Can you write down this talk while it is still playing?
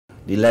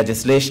the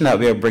legislation that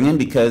we are bringing,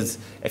 because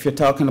if you're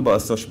talking about a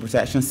social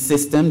protection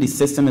system, the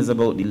system is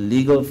about the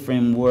legal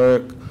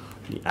framework,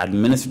 the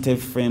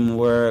administrative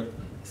framework,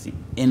 the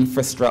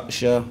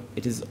infrastructure.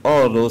 It is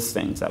all those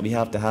things that we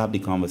have to have the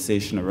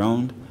conversation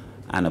around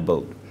and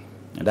about.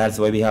 And that's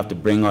why we have to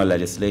bring our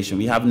legislation.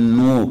 We have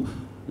no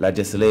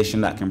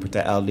legislation that can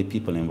protect elderly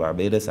people in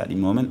Barbados at the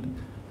moment.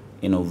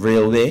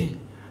 Railway,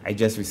 I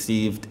just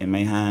received in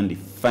my hand the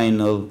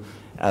final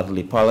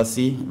elderly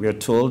policy. We are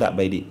told that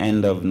by the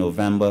end of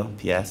November,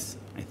 PS,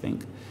 I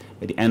think,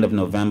 by the end of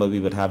November we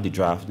would have the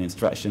draft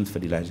instructions for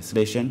the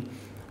legislation,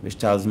 which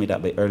tells me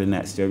that by early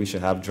next year we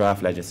should have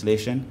draft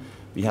legislation.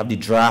 We have the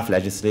draft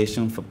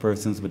legislation for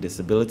persons with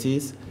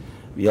disabilities.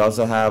 We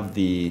also have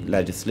the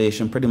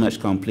legislation pretty much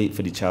complete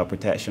for the child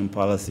protection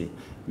policy.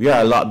 We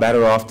are a lot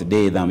better off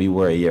today than we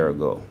were a year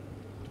ago.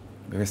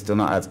 We're still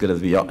not as good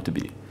as we ought to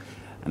be.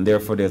 And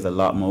therefore there's a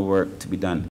lot more work to be done.